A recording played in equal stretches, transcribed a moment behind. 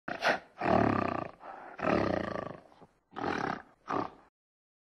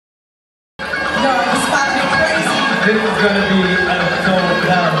This is gonna be a total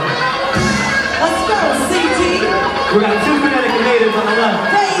battle. Let's go, CT. We got two Connecticut natives on the left.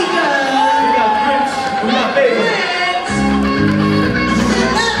 Vega. We got Rich. We got Vega. Rich.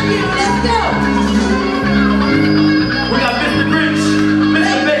 Love you. Let's go. We got Mr. Rich,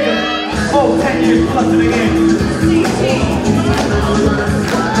 Mr. Vega. Oh, 10 years plus in the game. CT.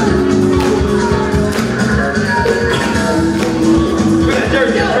 We got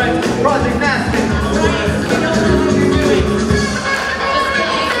Jersey, right? Project Nasty.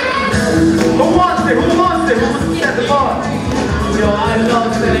 Who wants it? Who wants it? Who wants to set the bar? Yo, I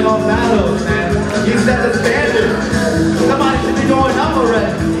love setting off battles, man. You set the standard. Somebody should be going up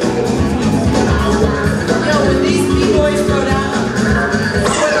already. Yo, when these B-boys go down,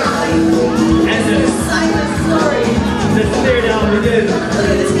 And the silent story. The stare down begins. Look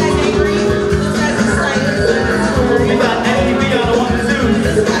at this guy's angry. This guy's excited. We got Anniv on the 1 and 2.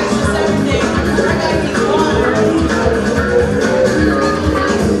 This guy's just everything. Our guy keeps going.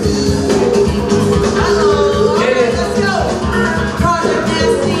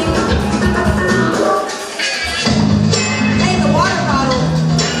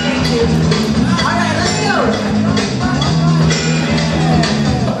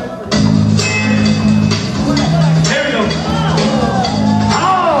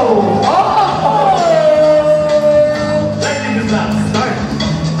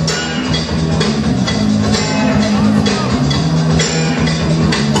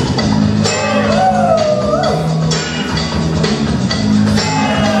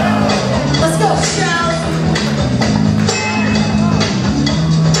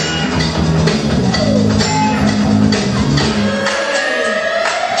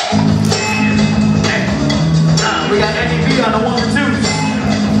 We got Anniv on the 1 and 2.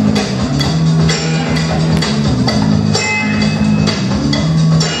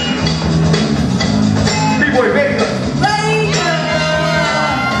 B-boy Vega. Vega!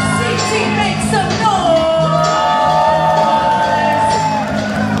 CT, make some noise!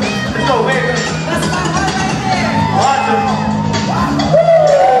 Let's go, Vega. That's my heart right there. Watch him.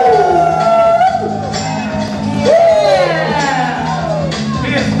 Yeah! He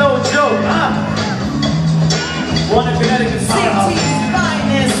is no joke, huh? One in Connecticut. CT's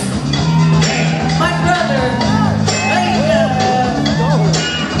finest. My brother, Vega.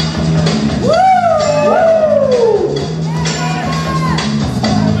 Woo!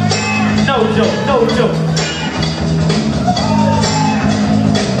 No joke, no joke.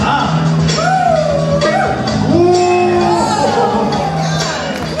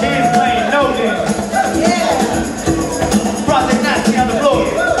 He is playing no game. Yeah. Project Nasty on the floor.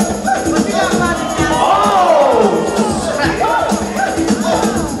 What you got, Project Nasty? Oh!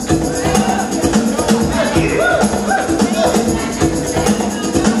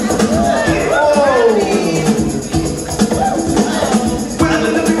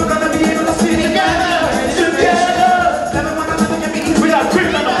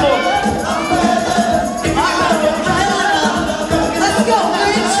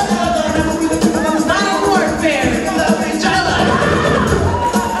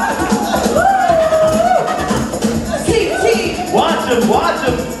 Watch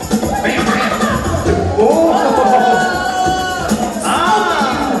him. Bam, bam. Oh.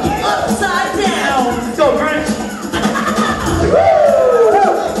 Upside down. Let's go, Grinch.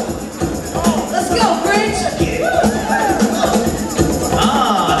 Let's go, Grinch.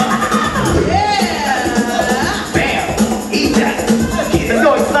 Yeah. Bam. Eat that. Let's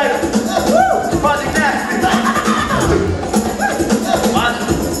go, excited. Project Nasty. Watch him.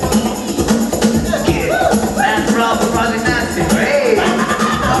 That's rough for Project Nasty. Hey.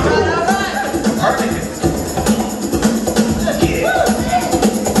 All right. Perfect.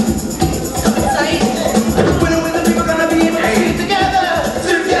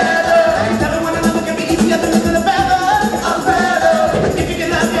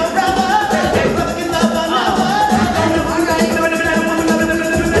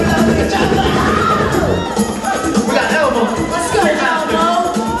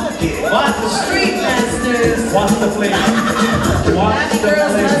 Watch the flavor. Watch the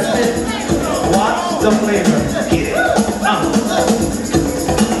flavor. Watch the flavor.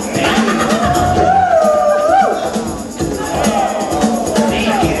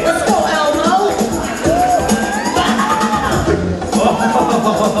 Let's go, Elmo.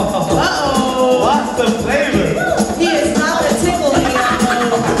 Uh-oh. Watch the flavor. He is not the tickling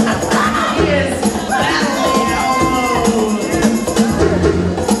Elmo. He is battling Elmo.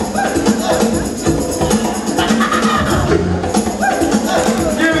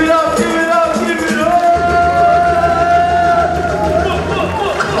 Give it up, give it up, give it up!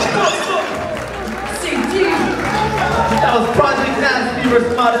 for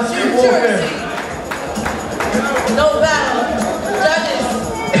some out of street New warfare. Jersey. No battle. Judges.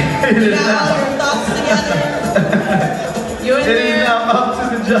 It You is got all now. your thoughts together. You in It is there? now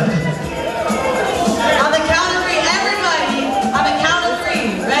up to the judges.